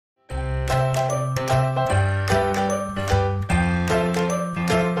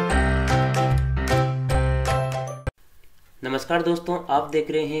नमस्कार दोस्तों, आप देख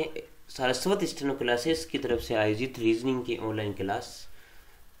रहे हैं सारस्वत स्टेनो क्लासेस की तरफ से आयोजित रीजनिंग की ऑनलाइन क्लास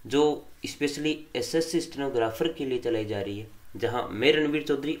जो स्पेशली एसएससी स्टेनोग्राफर के लिए चलाई जा रही है, जहां मैं रणवीर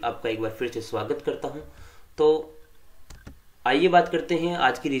चौधरी आपका एक बार फिर से स्वागत करता हूं। तो आइए बात करते हैं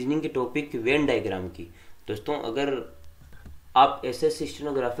आज की रीजनिंग के टॉपिक वेन डायग्राम की। दोस्तों, अगर आप एसएससी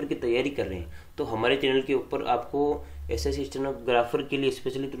स्टेनोग्राफर की तैयारी कर रहे हैं तो हमारे चैनल के ऊपर आपको एसएससी स्टेनोग्राफर के लिए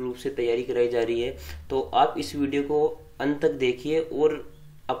स्पेशली रूप से तैयारी कराई जा रही है। तो आप इस वीडियो को अंत तक देखिए और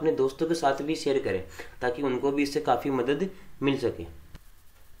अपने दोस्तों के साथ भी शेयर करें ताकि उनको भी इससे काफ़ी मदद मिल सके।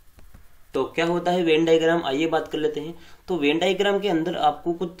 तो क्या होता है वेन डायग्राम, आइए बात कर लेते हैं। तो वेन डायग्राम के अंदर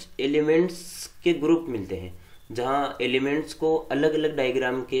आपको कुछ एलिमेंट्स के ग्रुप मिलते हैं, जहां एलिमेंट्स को अलग अलग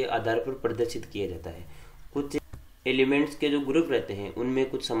डायग्राम के आधार पर प्रदर्शित किया जाता है। कुछ एलिमेंट्स के जो ग्रुप रहते हैं उनमें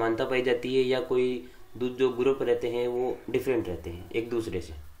कुछ समानता पाई जाती है या कोई जो ग्रुप रहते हैं वो डिफरेंट रहते हैं एक दूसरे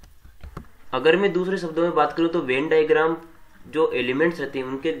से। अगर मैं दूसरे शब्दों में बात करूं तो वेन डायग्राम जो एलिमेंट्स रहते हैं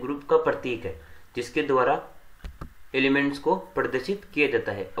उनके ग्रुप का प्रतीक है, जिसके द्वारा एलिमेंट्स को प्रदर्शित किया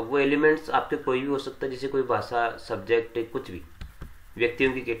जाता है। अब वो एलिमेंट्स आपके कोई भी हो सकता है, जैसे कोई भाषा, सब्जेक्ट, कुछ भी,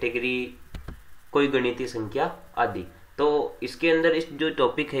 व्यक्तियों की कैटेगरी, कोई गणितीय संख्या आदि। तो इसके अंदर इस जो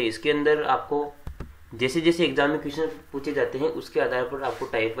टॉपिक है इसके अंदर आपको जैसे जैसे एग्जाम में क्वेश्चन पूछे जाते हैं उसके आधार पर आपको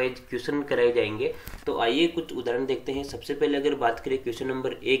टाइप वाइज क्वेश्चन कराए जाएंगे। तो आइए कुछ उदाहरण देखते हैं। सबसे पहले अगर बात करें क्वेश्चन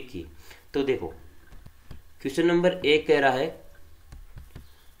नंबर 1 की, तो देखो क्वेश्चन नंबर 1 कह रहा है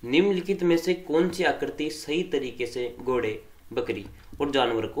निम्नलिखित में से कौन सी आकृति सही तरीके से घोड़े, बकरी और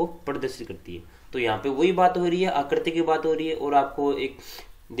जानवर को प्रदर्शित करती है। तो यहाँ पे वही बात हो रही है, आकृति की बात हो रही है और आपको एक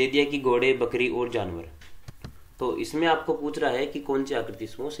दे दिया कि घोड़े, बकरी और जानवर। तो इसमें आपको पूछ रहा है कि कौन सी आकृति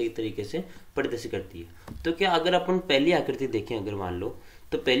इसको सही तरीके से प्रदर्शित करती है। तो क्या अगर अपन पहली आकृति देखें, अगर मान लो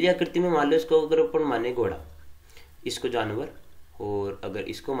तो पहली आकृति में मान लो इसको अगर अपन माने घोड़ा, इसको जानवर और अगर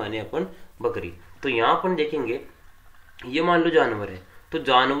इसको माने अपन बकरी, तो यहाँ अपन देखेंगे ये मान लो जानवर है। तो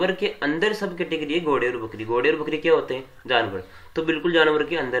जानवर के अंदर सब कैटेगरी है घोड़े और बकरी। घोड़े और बकरी क्या होते हैं? जानवर। तो बिल्कुल जानवर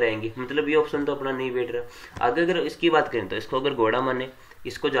के अंदर आएंगे, मतलब ये ऑप्शन तो अपना नहीं बैठ रहा। आगे अगर इसकी बात करें तो इसको अगर घोड़ा माने,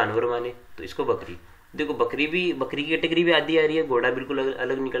 इसको जानवर माने, तो इसको बकरी। देखो बकरी की कैटेगरी भी आधी आ रही है, घोड़ा बिल्कुल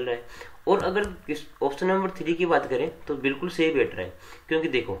अलग निकल रहा है। और अगर ऑप्शन नंबर 3 की बात करें तो बिल्कुल सही बैठ रहा है, क्योंकि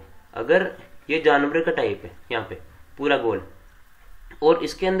देखो अगर ये जानवर का टाइप है यहाँ पे पूरा गोल, और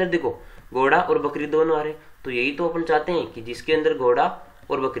इसके अंदर देखो घोड़ा और बकरी दोनों आ रहे, तो यही तो अपन चाहते हैं कि जिसके अंदर घोड़ा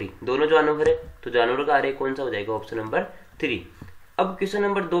और बकरी दोनों जानवर है, तो जानवर का आ रहे कौन सा हो जाएगा? Option number 3। अब क्वेश्चन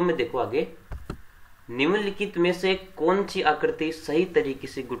नंबर 2 में देखो आगे, निम्नलिखित में से कौन सी आकृति सही तरीके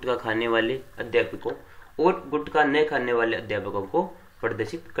से गुटखा खाने वाले अध्यापकों और गुटखा न खाने वाले अध्यापकों को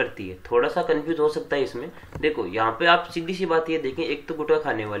प्रदर्शित करती है? थोड़ा सा कंफ्यूज हो सकता है इसमें। देखो यहाँ पे आप सीधी सी बात ये देखें, एक तो गुटखा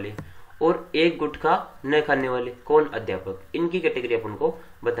खाने वाले और एक गुटखा न खाने वाले, कौन? अध्यापक। इनकी कैटेगरी अपन को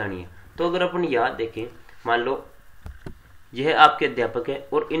बतानी है। तो अगर अपन यहाँ देखें, मान लो यह आपके अध्यापक है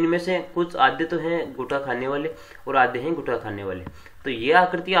और इनमें से कुछ आधे तो हैं गुटखा खाने वाले और आधे हैं गुटखा खाने वाले। तो ये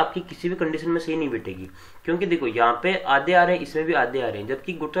आकृति आपकी किसी भी कंडीशन में सही नहीं बैठेगी, क्योंकि देखो यहाँ पे आधे आ रहे हैं, इसमें भी आधे आ रहे हैं,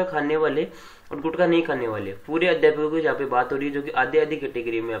 जबकि गुटखा खाने वाले और गुटखा नहीं खाने वाले पूरे अध्यापकों की यहाँ पे बात हो रही है, जो कि आधे आधी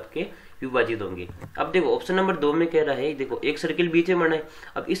कैटेगरी में आपके विभाजित होंगे। अब देखो ऑप्शन नंबर 2 में कह रहा है, देखो एक सर्किल बीच में बना है।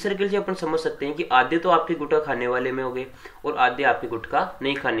 अब इस सर्किल से अपन समझ सकते हैं कि आधे तो आपके गुटखा खाने वाले में हो गए और आधे आपके गुटखा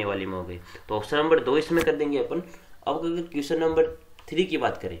नहीं खाने वाले में हो गए। तो ऑप्शन नंबर 2 इसमें कर देंगे अपन। अब अगर क्वेश्चन नंबर 3 की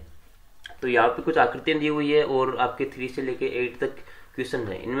बात करें तो यहाँ पे कुछ आकृतियां दी हुई है और आपके 3 से लेके 8 तक क्वेश्चन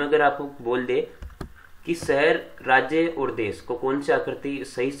है। इनमें अगर आपको बोल दे कि शहर, राज्य और देश को कौन सी आकृति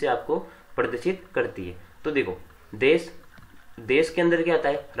सही से आपको प्रदर्शित करती है, तो देखो देश के अंदर क्या आता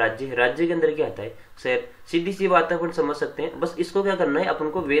है? राज्य। राज्य के अंदर क्या आता है? शहर। सीधी सी बात अपन समझ सकते हैं। बस इसको क्या करना है, अपन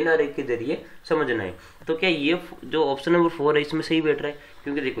को वेन आरेख के जरिए समझना है। तो क्या ये जो ऑप्शन नंबर 4 है इसमें सही बैठ रहा है?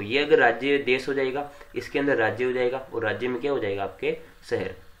 क्योंकि देखो ये अगर राज्य देश हो जाएगा, इसके अंदर राज्य हो जाएगा और राज्य में क्या हो जाएगा? आपके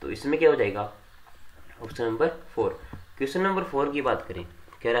शहर। तो इसमें क्या हो जाएगा? Option number 4। क्वेश्चन नंबर 4 की बात करें,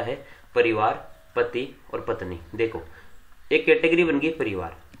 कह रहा है परिवार, पति और पत्नी। देखो एक कैटेगरी बन गई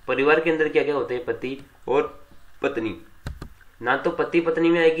परिवार। परिवार के अंदर क्या क्या होते हैं? पति और पत्नी। ना तो पति पत्नी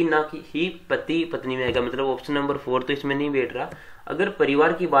में आएगी, ना ही पति पत्नी में आएगा, मतलब ऑप्शन नंबर 4 तो इसमें नहीं बैठ रहा। अगर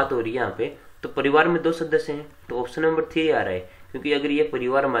परिवार की बात हो रही है यहाँ पे, तो परिवार में 2 सदस्य हैं, तो ऑप्शन नंबर 3 आ रहा है, क्योंकि अगर ये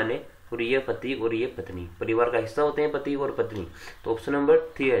परिवार माने और ये पति और ये पत्नी, परिवार का हिस्सा होते हैं पति और पत्नी, तो ऑप्शन नंबर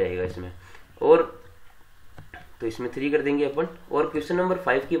 3 आ जाएगा इसमें। और तो इसमें 3 कर देंगे अपन। और क्वेश्चन नंबर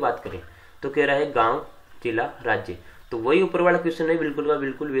 5 की बात करें तो कह रहा है गाँव, जिला, राज्य। तो वही ऊपर वाला क्वेश्चन है, बिल्कुल का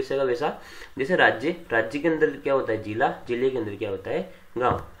बिल्कुल वैसे का वैसा। जैसे राज्य के अंदर क्या होता है? जिला, जिले के अंदर क्या होता है?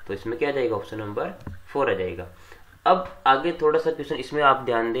 गांव। तो इसमें क्या आ जाएगा? ऑप्शन नंबर 4 आ जाएगा। अब आगे थोड़ा सा क्वेश्चन इसमें आप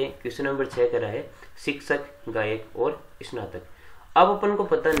ध्यान दें। क्वेश्चन नंबर 6 करा है शिक्षक, गायक और स्नातक। अब अपन को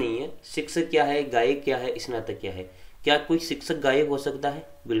पता नहीं है शिक्षक क्या है, गायक क्या है, स्नातक क्या है, क्या कोई शिक्षक गायक हो सकता है?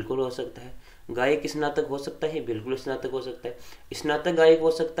 बिल्कुल हो सकता है। गायक स्नातक हो सकता है? बिल्कुल स्नातक हो सकता है। स्नातक गायक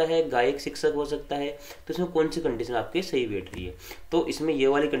हो सकता है, गायक शिक्षक हो सकता है। तो इसमें कौन सी कंडीशन आपकी सही बैठ रही है? तो इसमें ये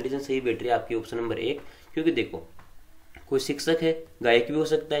वाली कंडीशन सही बैठ रही है आपकी ऑप्शन नंबर 1, क्योंकि देखो कोई शिक्षक है, गायक भी हो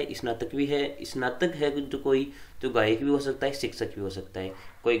सकता है, स्नातक भी है, स्नातक है जो कोई जो गायक भी हो सकता है, शिक्षक भी हो सकता है।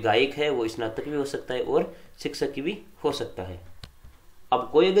 कोई गायक है वो स्नातक भी हो सकता है और शिक्षक भी हो सकता है। अब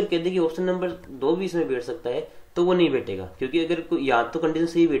कोई अगर कह दे कि ऑप्शन नंबर 2 भी इसमें बैठ सकता है तो वो नहीं बैठेगा, क्योंकि अगर कोई या तो कंडीशन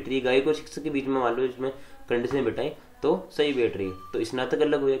सही बैठ रही है, गायक और शिक्षक के बीच में मान लो इसमें कंडीशन बैठाए तो सही बैठ रही है, तो स्नातक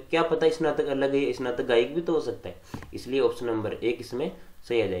अलग हुआ, क्या पता स्नातक अलग है, स्नातक गायक भी तो हो सकता है, इसलिए ऑप्शन नंबर 1 इसमें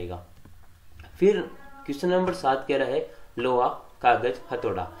सही आ जाएगा। फिर क्वेश्चन नंबर 7 कह रहा है लोहा, कागज,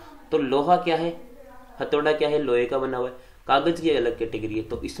 हथौड़ा। तो लोहा क्या है, हथौड़ा क्या है, लोहे का बना हुआ है, कागज की अलग कैटेगरी है,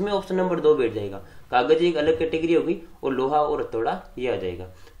 तो इसमें ऑप्शन नंबर 2 बैठ जाएगा। कागज एक अलग कैटेगरी होगी और लोहा और हथौड़ा ये आ जाएगा,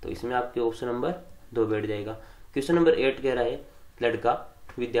 तो इसमें आपके ऑप्शन नंबर 2 बैठ जाएगा। क्वेश्चन नंबर 8 कह रहा है लड़का,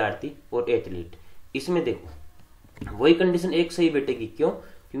 विद्यार्थी और एथलीट। इसमें देखो वही कंडीशन एक सही बैठेगी, क्यों?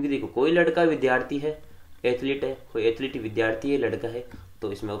 क्योंकि देखो कोई लड़का विद्यार्थी है, एथलीट है, कोई एथलीट विद्यार्थी है, लड़का है,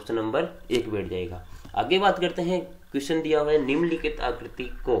 तो इसमें ऑप्शन नंबर 1 बैठ जाएगा। आगे बात करते हैं, क्वेश्चन दिया हुआ है निम्नलिखित आकृति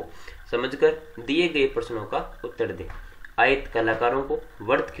को समझकर दिए गए प्रश्नों का उत्तर दे। आयत कलाकारों को,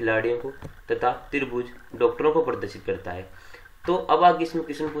 वृत्त खिलाड़ियों को तथा त्रिभुज डॉक्टरों को प्रदर्शित करता है। तो अब आगे इसमें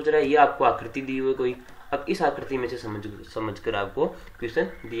क्वेश्चन पूछ रहा है, ये आपको आकृति दी हुई है कोई, अब इस आकृति में से समझकर आपको क्वेश्चन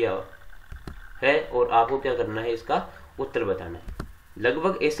दिया है और आपको क्या करना है, इसका उत्तर बताना है।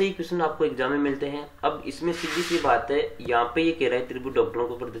 लगभग ऐसे ही क्वेश्चन आपको एग्जाम में मिलते हैं। अब इसमें सीधी सी बात है, यहाँ पे ये कह रहा है त्रिभुज डॉक्टरों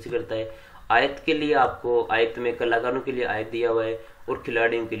को प्रदर्शित करता है, आयत के लिए आपको आयत में कलाकारों के लिए आयत दिया हुआ है और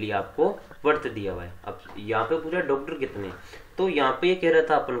खिलाड़ियों के लिए आपको वृत्त दिया हुआ है। अब यहाँ पे पूछा डॉक्टर कितने, तो यहाँ पे ये कह रहा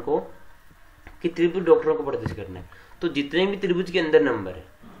था अपन को कि त्रिभुज डॉक्टरों को प्रदर्शित करना है, तो जितने भी त्रिभुज के अंदर नंबर है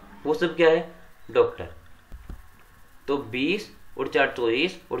वो सब क्या है, डॉक्टर। तो 20 और 4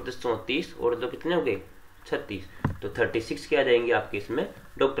 24 और 10 34 और 2 कितने हो गए, 36, तो 36 क्या आ जाएंगे आपके इसमें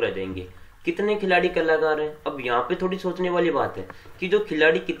डॉक्टर आ जाएंगे। कितने खिलाड़ी कलाकार हैं, अब यहाँ पे थोड़ी सोचने वाली बात है कि जो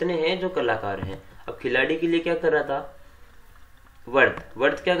खिलाड़ी कितने हैं, जो कलाकार हैं। अब खिलाड़ी के लिए क्या कर रहा था,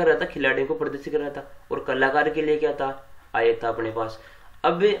 वर्थ क्या कर रहा था, खिलाड़ियों को प्रदर्शित कर रहा था, और कलाकार के लिए क्या था, आयत था अपने पास।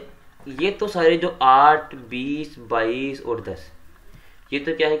 अब ये तो सारे जो 8 20 22 और 10 ये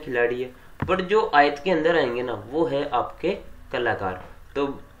तो क्या है, खिलाड़ी है, पर जो आयत के अंदर आएंगे ना वो है आपके कलाकार। तो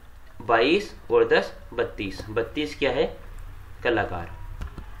 22 और 10 32 क्या है, कलाकार,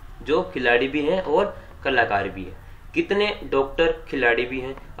 जो खिलाड़ी भी हैं और कलाकार भी है। कितने डॉक्टर, खिलाड़ी भी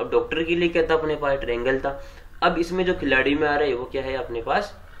हैं। अब डॉक्टर के लिए क्या था अपने पास, ट्रायंगल था। अब इसमें जो खिलाड़ी में आ रहा है वो क्या है, अपने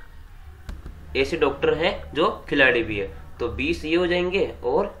पास ऐसे डॉक्टर हैं जो खिलाड़ी भी है, तो 20 ये हो जाएंगे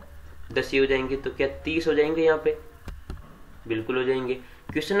और 10 ये हो जाएंगे, तो क्या 30 हो जाएंगे यहाँ पे, बिल्कुल हो जाएंगे।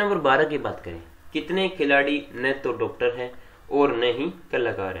 क्वेश्चन नंबर 12 की बात करें, कितने खिलाड़ी न तो डॉक्टर हैं और न ही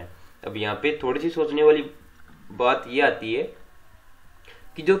कलाकार हैं। अब यहाँ पे थोड़ी सी सोचने वाली बात ये आती है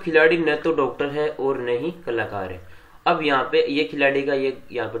कि जो खिलाड़ी न तो डॉक्टर है और न ही कलाकार है। अब यहाँ पे ये खिलाड़ी का ये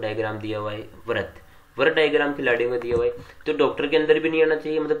यहाँ पे डायग्राम दिया हुआ है, वृत्त डायग्राम खिलाड़ियों का दिया हुआ है, तो डॉक्टर के अंदर भी नहीं आना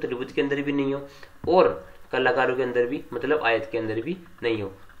चाहिए, मतलब त्रिभुज के अंदर भी नहीं हो, और कलाकारों के अंदर भी मतलब आयत के अंदर भी नहीं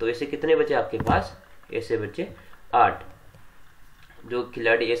हो। तो ऐसे कितने बचे आपके पास, ऐसे बचे 8 जो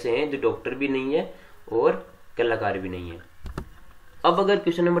खिलाड़ी ऐसे हैं जो डॉक्टर भी नहीं है और कलाकार भी नहीं है। अब अगर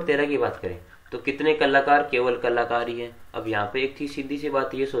क्वेश्चन नंबर 13 की बात करें, तो कितने कलाकार, केवल कलाकार ही है। अब यहाँ पे एक थी सीधी सी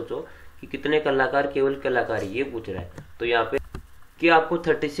बात ये सोचो कि कितने कलाकार, केवल कलाकार ये पूछ रहा है, तो यहाँ पे कि आपको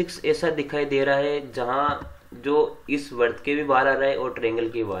 36 ऐसा दिखाई दे रहा है जहाँ जो इस वर्त के भी बाहर आ रहा है और ट्रायंगल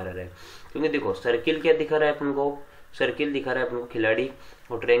के भी बाहर आ रहा है। क्योंकि देखो सर्किल क्या दिखा रहा है अपन को, सर्किल दिखा रहा है अपन को खिलाड़ी,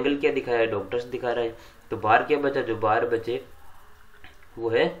 और ट्रायंगल क्या दिखा है, डॉक्टर्स दिखा रहा है। तो बाहर क्या बचा, जो बाहर बचे वो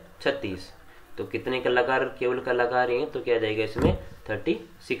है 36। तो कितने कलाकार, केवल कलाकार हैं, तो क्या आ जाएगा इसमें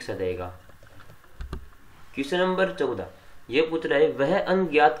 36 आ जाएगा। क्वेश्चन नंबर 14 ये पूछ रहा है, वह अंग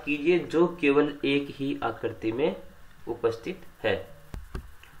ज्ञात कीजिए जो केवल एक ही आकृति में उपस्थित है।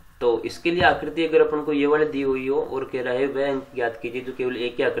 तो इसके लिए आकृति अगर अपन को ये वाली दी हुई हो और कह रहा है वह अंग ज्ञात कीजिए जो केवल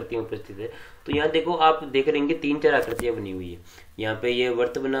एक ही आकृति में उपस्थित है, तो यहाँ देखो आप देख रहेंगे 3-4 आकृतियां बनी हुई है। यहाँ पे ये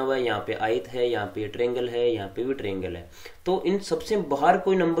वर्त बना हुआ है, यहाँ पे आयत है, यहाँ पे ट्रायंगल है, यहाँ पे भी ट्रायंगल है। तो इन सबसे बाहर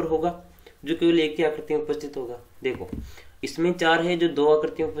कोई नंबर होगा जो केवल एक ही आकृति में उपस्थित होगा। देखो इसमें 4 है जो 2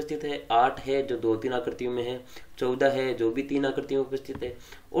 आकृतियों में उपस्थित है, 8 है जो 2-3 आकृतियों में है, 14 है जो भी 3 आकृतियों में उपस्थित है,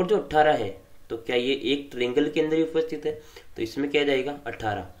 और जो 18 है तो क्या ये एक ट्रायंगल के अंदर ही उपस्थित है। तो इसमें क्या जाएगा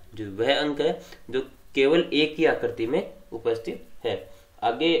 18, जो वह अंक है जो केवल एक ही आकृति में उपस्थित है।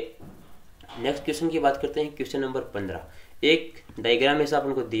 आगे नेक्स्ट क्वेश्चन की बात करते हैं। क्वेश्चन नंबर 15 एक डायग्राम ऐसा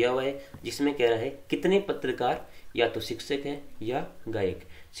अपन को दिया हुआ है जिसमें कह रहा है कितने पत्रकार या तो शिक्षक है या गायक।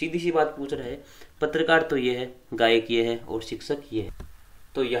 सीधी सी बात पूछ रहा है। पत्रकार तो ये है, गायक ये है और शिक्षक ये है।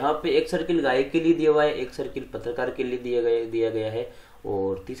 तो यहाँ पे एक सर्किल गायक के लिए दिया हुआ है, एक सर्किल पत्रकार के लिए दिया गया है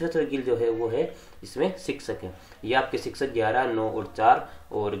और तीसरा सर्किल जो है वो है इसमें शिक्षक है। ये आपके शिक्षक 11, 9 और 4,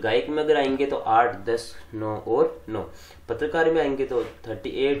 और गायक में अगर आएंगे तो 8, 10, 9 और 9। पत्रकार में आएंगे तो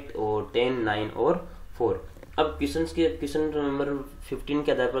 38 और 10, 9 और 4। अब क्वेश्चन नंबर 15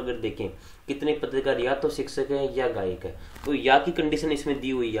 के आधार पर अगर देखें कितने पत्रकार या तो शिक्षक है या गायक है, तो या की कंडीशन इसमें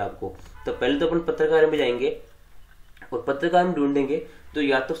दी हुई है आपको। तो पहले तो अपन पत्रकार में जाएंगे और पत्रकार में ढूंढेंगे तो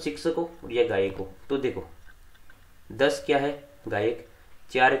या तो शिक्षक हो या गायक हो। तो देखो 10 क्या है गायक,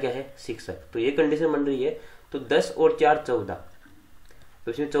 4 क्या है शिक्षक, तो ये कंडीशन बन रही है। तो 10 और 4 14,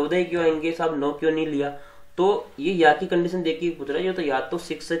 तो इसमें 14 ही क्यों आएंगे साहब, 9 क्यों नहीं लिया? तो ये या की कंडीशन देखिए पूछ रहा है, तो या तो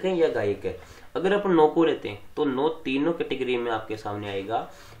शिक्षक है या गायक है। अगर अपन 9 को लेते हैं तो 9 तीनों कैटेगरी में आपके सामने आएगा,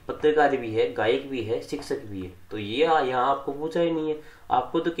 पत्रकार भी है, गायक भी है, शिक्षक भी है। तो ये यहाँ आपको पूछा ही नहीं है,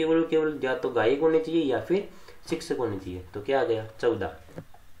 आपको तो केवल या तो गायक होने चाहिए या फिर शिक्षक होने चाहिए। तो क्या आ गया 14।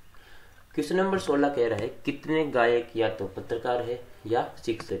 क्वेश्चन नंबर 16 कह रहा है कितने गायक या तो पत्रकार है या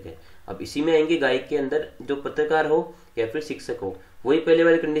शिक्षक है। अब इसी में आएंगे गायक के अंदर जो पत्रकार हो या फिर शिक्षक हो, वही पहले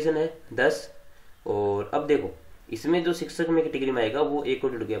वाली कंडीशन है 10। और अब देखो इसमें जो शिक्षक में कैटेगरी में आएगा वो एक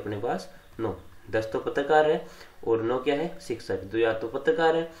और जुड़ गया अपने पास 9। 10 तो पत्रकार है और 9 क्या है शिक्षक, जो या तो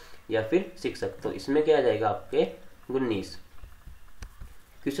पत्रकार है या फिर शिक्षक। तो इसमें क्या आ जाएगा आपके 19।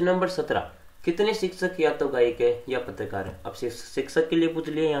 क्वेश्चन नंबर 17 कितने शिक्षक या तो गायक है या पत्रकार है। अब शिक्षक के लिए पूछ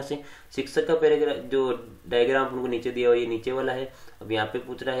लिया, यहाँ से शिक्षक का पैराग्राफ जो डायग्राम उनको नीचे दिया हुआ ये नीचे वाला है। अब यहाँ पे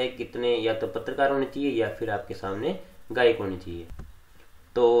पूछ रहा है कितने या तो पत्रकार होने चाहिए या फिर आपके सामने गायक होने चाहिए।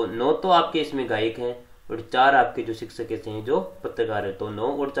 तो 9 तो आपके इसमें गायक हैं और 4 आपके जो शिक्षक ऐसे हैं जो पत्रकार है। तो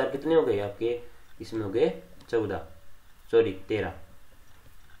 9 और 4 कितने हो गए आपके, इसमें हो गए 13।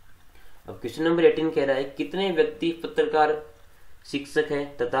 अब क्वेश्चन नंबर 18 कह रहा है कितने व्यक्ति पत्रकार, शिक्षक है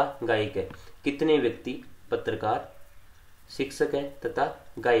तथा गायक है। कितने व्यक्ति पत्रकार, शिक्षक है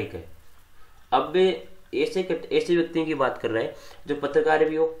तथा गायक है। अब ऐसे व्यक्तियों की बात कर रहा है जो पत्रकार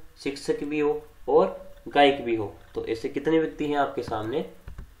भी हो, शिक्षक भी हो और गायक भी हो। तो ऐसे कितने व्यक्ति हैं आपके सामने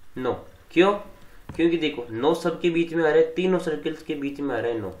 9। क्यों? क्योंकि देखो 9 सबके बीच में आ रहा है, तीनों सर्किल्स के बीच में आ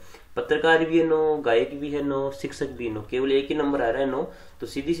रहा है 9। पत्रकार भी है 9, गायक भी है 9, शिक्षक भी 9, केवल एक ही नंबर आ रहा है 9। तो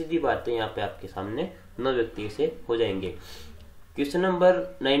सीधी बात है, यहाँ पे आपके सामने 9 व्यक्ति से हो जाएंगे। क्वेश्चन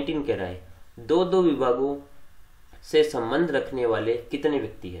नंबर 19 कह रहा है 2 विभागों से संबंध रखने वाले कितने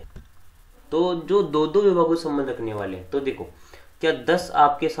व्यक्ति हैं। तो जो 2 विभागों से संबंध रखने वाले हैं, तो देखो क्या 10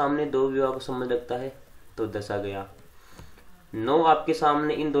 आपके सामने 2 विभागों से संबंध रखता है, तो 10 आ गया। 9 आपके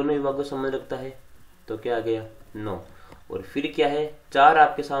सामने इन दोनों विभागों से संबंध रखता है, तो क्या आ गया 9। और फिर क्या है 4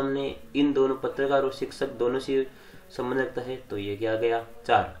 आपके सामने इन दोनों पत्रकार और शिक्षक दोनों से संबंध रखता है, तो ये क्या आ गया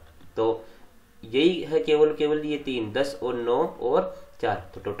 4। तो यही है केवल ये 3, 10 और 9 और 4।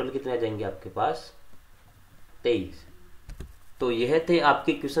 तो टोटल कितने आ जाएंगे आपके पास 23। तो यह थे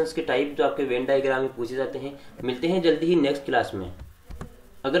आपके क्वेश्चंस के टाइप जो आपके वेन डायग्राम में पूछे जाते हैं। मिलते हैं जल्दी ही नेक्स्ट क्लास में।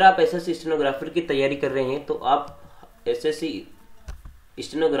 अगर आप एसएससी स्टेनोग्राफर की तैयारी कर रहे हैं तो आप एसएससी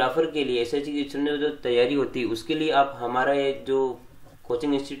स्टेनोग्राफर के लिए, एसएससी की जो तैयारी होती है उसके लिए आप हमारा ये जो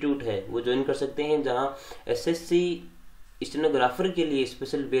कोचिंग इंस्टीट्यूट है वो ज्वाइन कर सकते हैं, जहाँ एसएससी स्टेनोग्राफर के लिए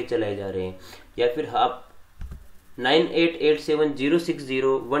स्पेशल बैच चलाए जा रहे हैं। या फिर आप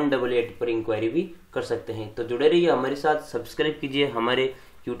 9887060188 पर इंक्वायरी भी कर सकते हैं। तो जुड़े रहिए हमारे साथ, सब्सक्राइब कीजिए हमारे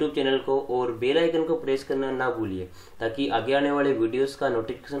यूट्यूब चैनल को और बेल आइकन को प्रेस करना ना भूलिए, ताकि आगे आने वाले वीडियोस का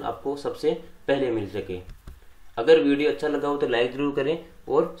नोटिफिकेशन आपको सबसे पहले मिल सके। अगर वीडियो अच्छा लगा हो तो लाइक जरूर करें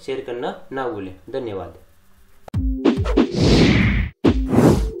और शेयर करना ना भूलें। धन्यवाद।